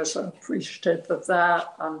you and you're so appreciative of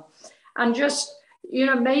that. And just, you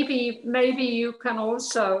know, maybe you can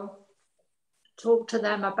also talk to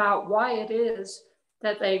them about why it is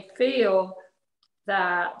that they feel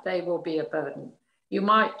that they will be a burden. You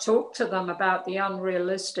might talk to them about the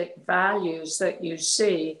unrealistic values that you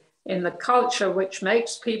see in the culture, which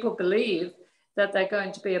makes people believe that they're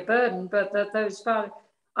going to be a burden, but that those values,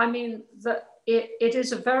 I mean, it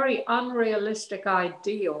is a very unrealistic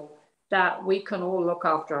ideal that we can all look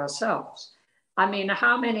after ourselves. I mean,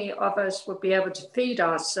 how many of us would be able to feed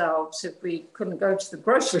ourselves if we couldn't go to the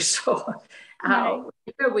grocery store? Right.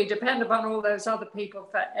 We depend upon all those other people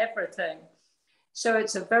for everything. So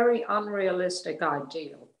it's a very unrealistic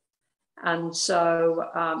ideal. And so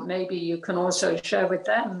maybe you can also share with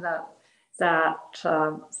them that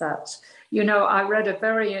you know, I read a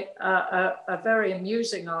very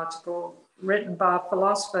amusing article written by a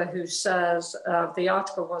philosopher who says, the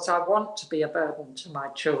article was, I want to be a burden to my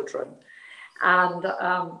children. And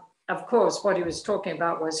of course, what he was talking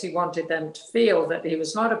about was he wanted them to feel that he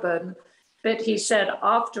was not a burden. But he said,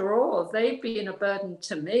 after all, they've been a burden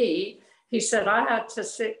to me. He said, I had to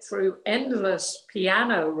sit through endless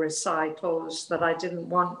piano recitals that I didn't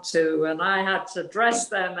want to, and I had to dress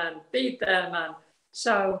them and feed them. And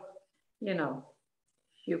so, you know,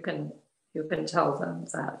 you can tell them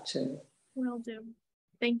that too. Will do.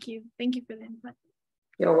 Thank you. Thank you for the input.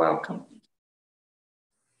 You're welcome.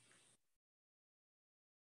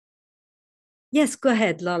 Yes, go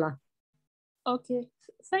ahead, Lola. Okay,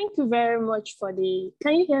 thank you very much for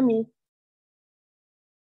can you hear me?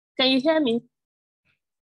 Can you hear me?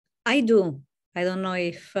 I do. I don't know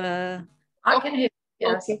if... I can hear you,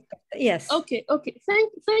 yes. Okay. Yes. Okay.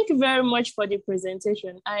 Thank you very much for the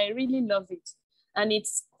presentation. I really love it. And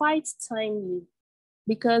it's quite timely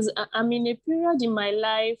because I'm in a period in my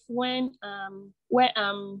life when where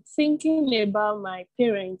I'm thinking about my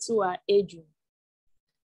parents who are aging,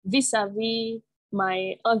 vis-a-vis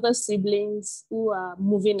my other siblings who are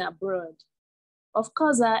moving abroad. Of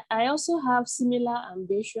course, I also have similar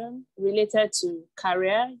ambition related to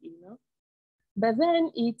career, you know, but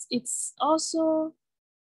then it's also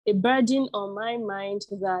a burden on my mind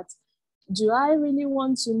that, do I really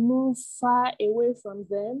want to move far away from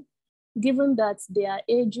them, given that they are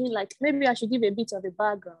aging? Like, maybe I should give a bit of a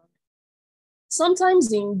background.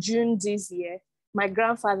 Sometimes in June this year, my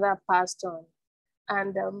grandfather passed on.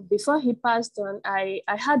 And before he passed on, I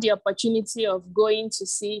had the opportunity of going to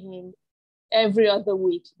see him every other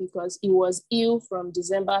week because he was ill from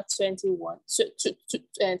December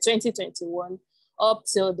 2021 up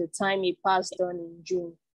till the time he passed on in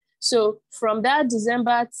June. So from that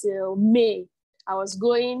December till May, I was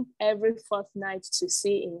going every fortnight to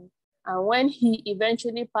see him. And when he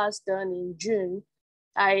eventually passed on in June,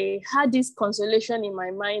 I had this consolation in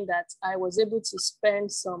my mind that I was able to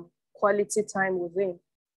spend some quality time with him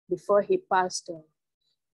before he passed on.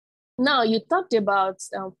 Now, you talked about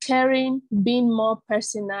caring being more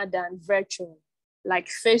personal than virtual, like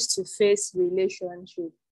face-to-face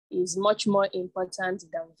relationship is much more important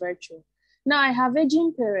than virtual. Now, I have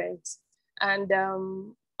aging parents, and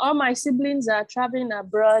all my siblings are traveling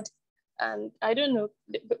abroad, and I don't know,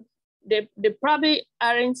 they probably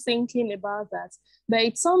aren't thinking about that, but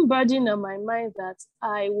it's some burden on my mind that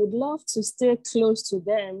I would love to stay close to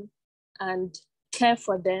them and care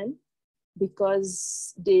for them,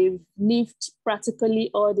 because they've lived practically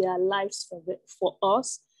all their lives for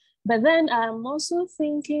us. But then I'm also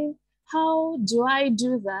thinking, how do I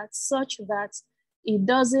do that such that it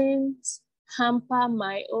doesn't hamper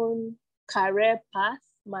my own career path,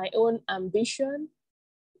 my own ambition?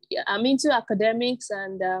 I'm into academics,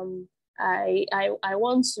 and I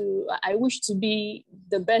wish to be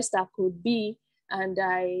the best I could be. And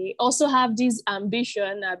I also have this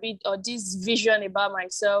ambition, or this vision about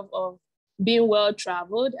myself of being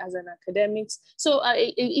well-traveled as an academic. So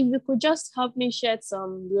if you could just help me shed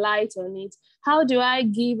some light on it, how do I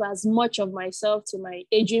give as much of myself to my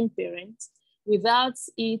aging parents without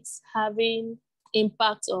it having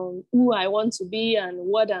impact on who I want to be and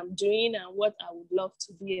what I'm doing and what I would love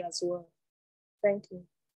to be as well? Thank you.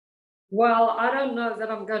 Well, I don't know that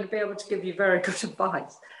I'm going to be able to give you very good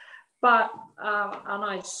advice, but, and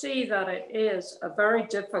I see that it is a very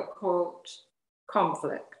difficult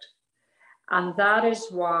conflict. And that is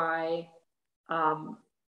why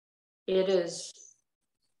it is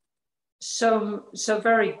so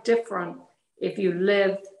very different if you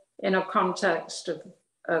live in a context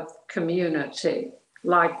of community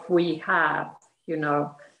like we have, you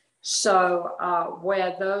know. So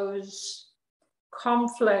where those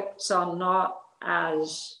conflicts are not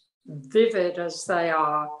as vivid as they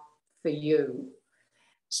are for you.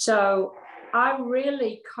 So I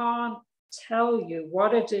really can't tell you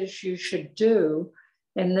what it is you should do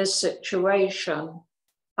in this situation.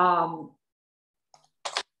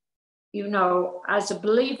 You know, as a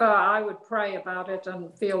believer, I would pray about it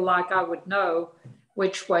and feel like I would know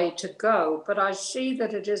which way to go. But I see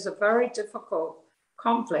that it is a very difficult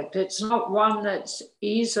conflict. It's not one that's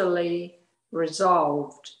easily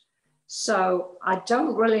resolved. So I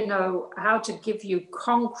don't really know how to give you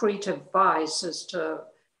concrete advice as to,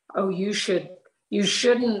 oh, you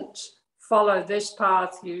shouldn't follow this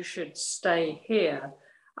path, you should stay here.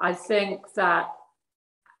 I think that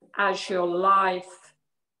as your life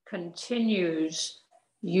continues,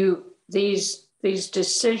 these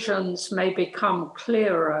decisions may become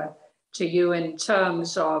clearer to you in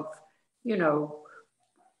terms of, you know,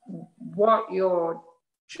 what your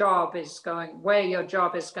job is going, where your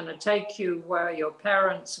job is going to take you, where your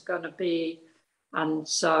parents are going to be. And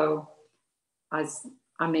so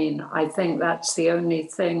I mean, I think that's the only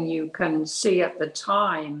thing you can see at the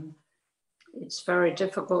time. It's very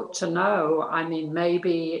difficult to know. I mean,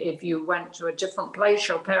 maybe if you went to a different place,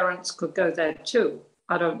 your parents could go there too.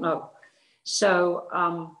 I don't know. So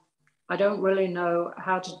I don't really know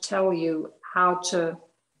how to tell you how to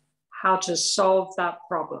solve that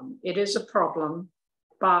problem. It is a problem,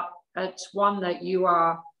 but it's one that you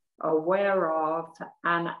are aware of.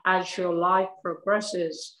 And as your life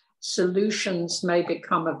progresses, solutions may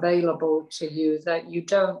become available to you that you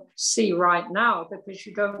don't see right now because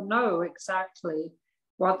you don't know exactly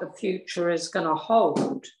what the future is going to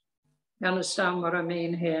hold. You understand what I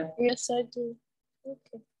mean here? Yes, I do.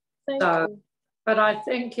 Okay, thank you. But I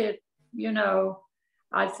think it, you know,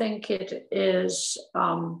 I think it is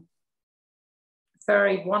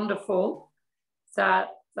very wonderful that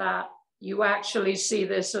you actually see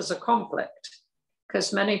this as a conflict,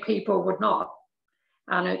 because many people would not.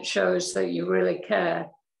 And it shows that you really care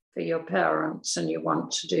for your parents and you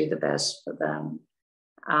want to do the best for them.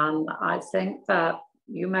 And I think that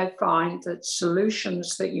you may find that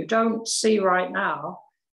solutions that you don't see right now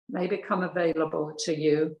may become available to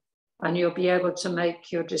you, and you'll be able to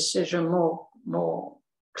make your decision more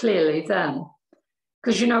clearly then.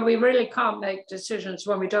 Because, you know, we really can't make decisions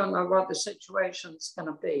when we don't know what the situation's going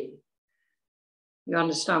to be. You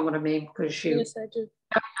understand what I mean? Because you Yes, I do.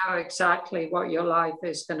 don't know exactly what your life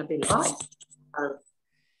is going to be like.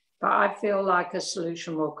 But I feel like a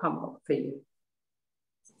solution will come up for you.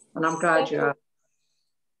 And I'm glad you are.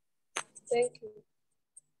 Thank you.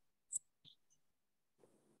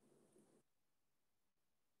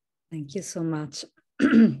 Thank you so much.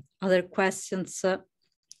 Other questions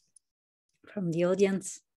from the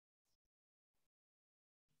audience?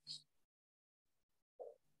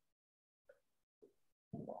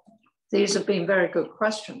 these have been very good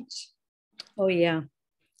questions. Oh yeah,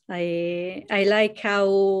 I like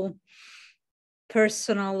how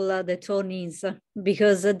personal the tone is,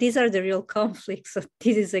 because these are the real conflicts.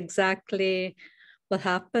 This is exactly what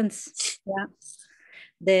happens. Yeah.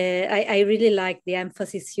 I really like the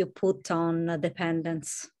emphasis you put on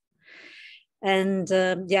dependence. And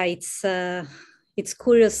yeah, it's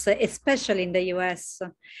curious, especially in the US,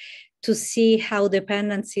 to see how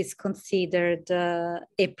dependence is considered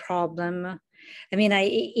a problem. I mean,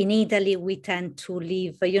 in Italy, we tend to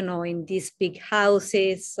live, in these big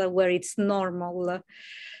houses where it's normal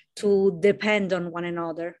to depend on one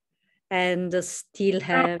another and still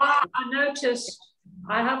have.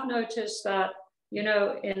 I have noticed that,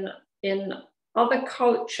 in other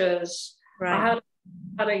cultures, Right. I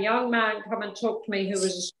had a young man come and talk to me who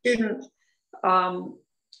was a student,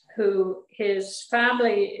 who his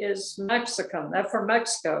family is Mexican. They're from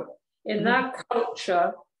Mexico. In that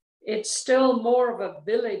culture, it's still more of a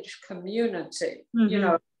village community.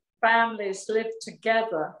 Families live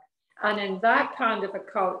together, and in that kind of a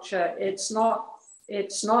culture, it's not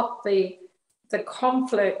the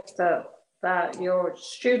conflict that your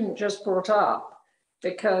student just brought up,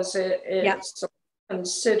 because it's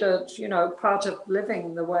considered, part of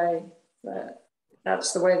living the way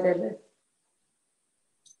that's the way they live.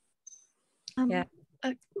 Yeah.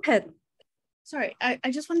 Go ahead. Sorry,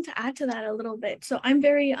 I just wanted to add to that a little bit. So I'm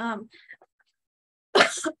very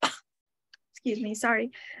excuse me,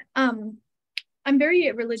 sorry. I'm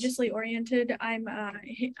very religiously oriented. I'm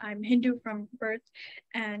Hindu from birth,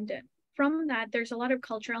 and from that, there's a lot of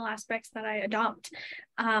cultural aspects that I adopt.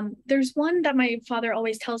 There's one that my father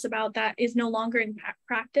always tells about that is no longer in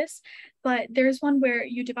practice, but there's one where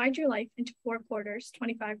you divide your life into 4 quarters,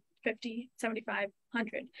 25, 50, 75,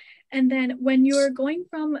 100. And then when you're going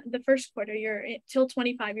from the first quarter, you're till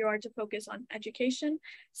 25, you are to focus on education.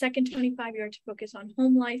 Second 25, you are to focus on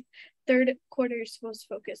home life. Third quarter, you're supposed to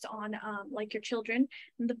focus on like your children.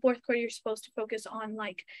 And the fourth quarter, you're supposed to focus on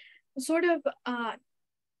like sort of,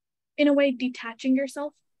 in a way, detaching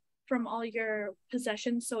yourself from all your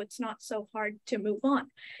possessions, so it's not so hard to move on.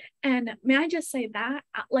 And may I just say that,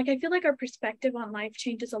 like, I feel like our perspective on life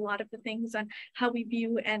changes a lot of the things on how we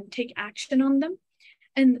view and take action on them.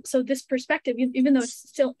 And so this perspective, even though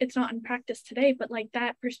it's not in practice today, but like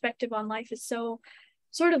that perspective on life is so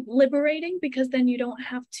sort of liberating, because then you don't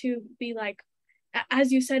have to be like,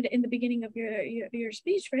 as you said in the beginning of your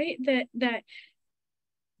speech, right, that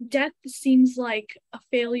death seems like a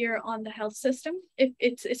failure on the health system if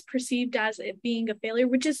it's perceived as it being a failure,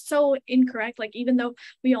 which is so incorrect. Like, even though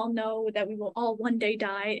we all know that we will all one day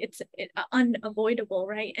die, it's unavoidable,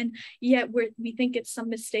 right? And yet we think it's some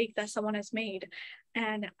mistake that someone has made.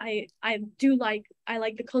 And I like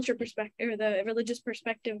the culture perspective, or the religious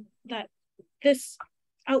perspective that this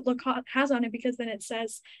outlook has on it, because then it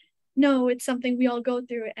says, no, it's something we all go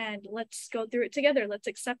through, and let's go through it together. Let's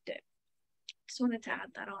accept it. Just wanted to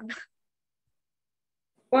add that on.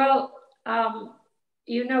 Well,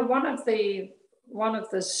 one of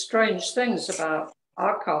the strange things about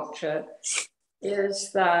our culture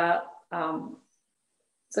is that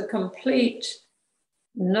the complete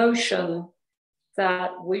notion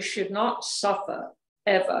that we should not suffer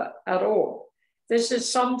ever at all. This is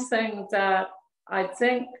something that I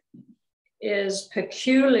think is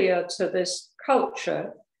peculiar to this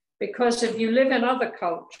culture, because if you live in other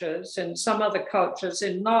cultures, in some other cultures,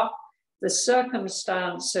 in not the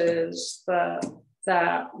circumstances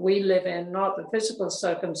that we live in, not the physical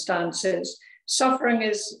circumstances, suffering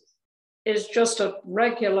is just a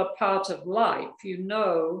regular part of life. You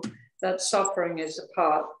know that suffering is a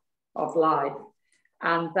part of life,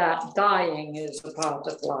 and that dying is a part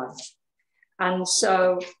of life. And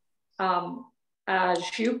so,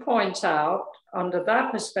 as you point out, under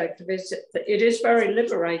that perspective, it is very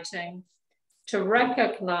liberating to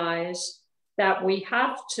recognize that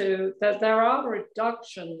that there are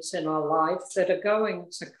reductions in our life that are going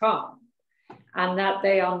to come, and that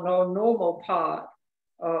they are no normal part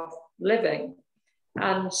of living.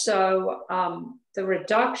 And so the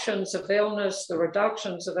reductions of illness, the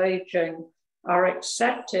reductions of aging are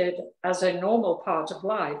accepted as a normal part of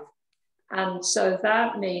life. And so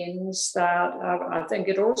that means that, I think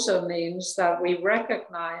it also means that we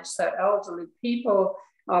recognize that elderly people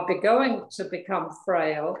are going to become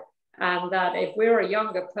frail, and that if we're a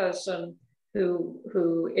younger person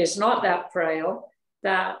who is not that frail,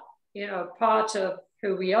 that, part of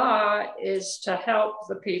who we are is to help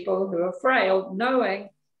the people who are frail, knowing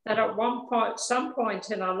that at some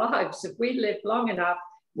point in our lives, if we live long enough,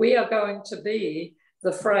 we are going to be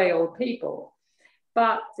the frail people.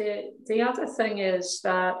 But the other thing is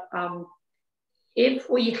that if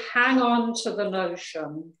we hang on to the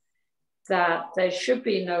notion that there should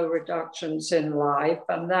be no reductions in life,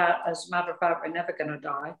 and that, as a matter of fact, we're never going to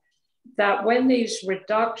die, that when these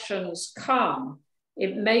reductions come,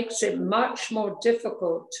 it makes it much more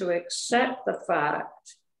difficult to accept the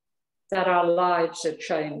fact that our lives are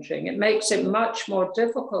changing. It makes it much more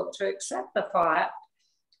difficult to accept the fact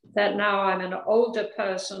that now I'm an older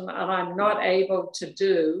person and I'm not able to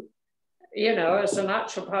do, you know, as a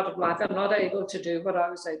natural part of life, I'm not able to do what I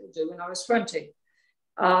was able to do when I was 20.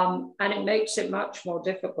 And it makes it much more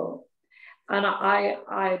difficult. And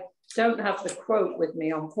I don't have the quote with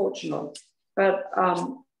me, unfortunately, but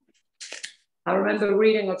I remember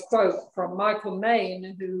reading a quote from Michael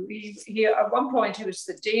Maine, who he at one point he was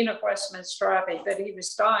the Dean of Westminster Abbey, but he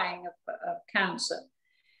was dying of cancer.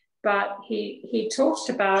 But he talked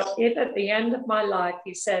about, if at the end of my life,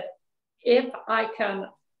 he said, if I can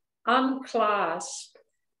unclasp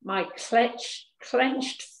my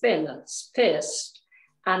clenched fist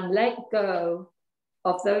and let go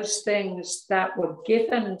of those things that were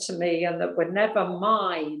given to me and that were never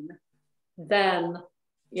mine, then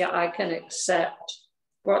yeah, I can accept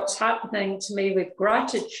what's happening to me with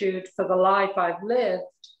gratitude for the life I've lived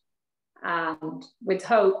and with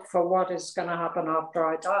hope for what is going to happen after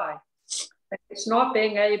I die. It's not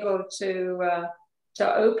being able to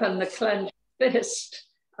open the clenched fist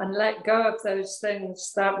and let go of those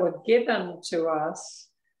things that were given to us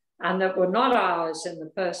and that were not ours in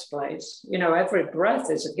the first place. You know, every breath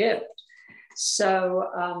is a gift.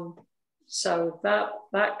 So, so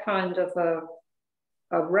that kind of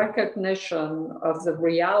a recognition of the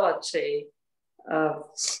reality of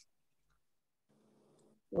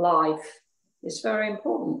life is very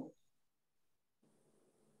important.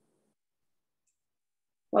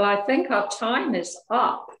 Well, I think our time is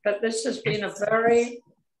up, but this has been a very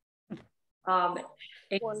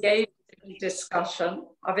engaging discussion.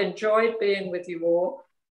 I've enjoyed being with you all.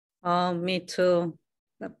 Oh, me too.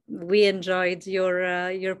 We enjoyed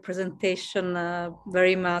your presentation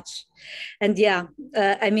very much. And yeah,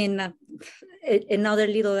 I mean, another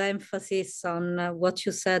little emphasis on what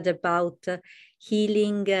you said about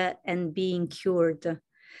healing and being cured.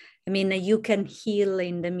 I mean, you can heal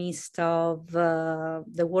in the midst of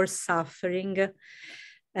the worst suffering,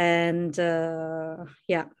 and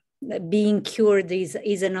yeah, being cured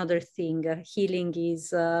is another thing. Healing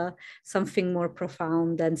is something more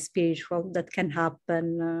profound and spiritual that can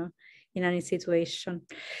happen in any situation.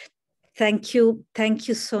 Thank you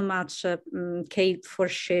so much, Kate, for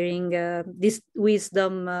sharing this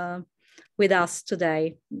wisdom with us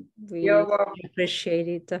today. We appreciate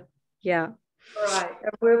it. Yeah. All right,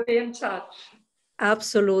 we'll be in touch.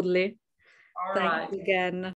 Absolutely. All right. Thanks again.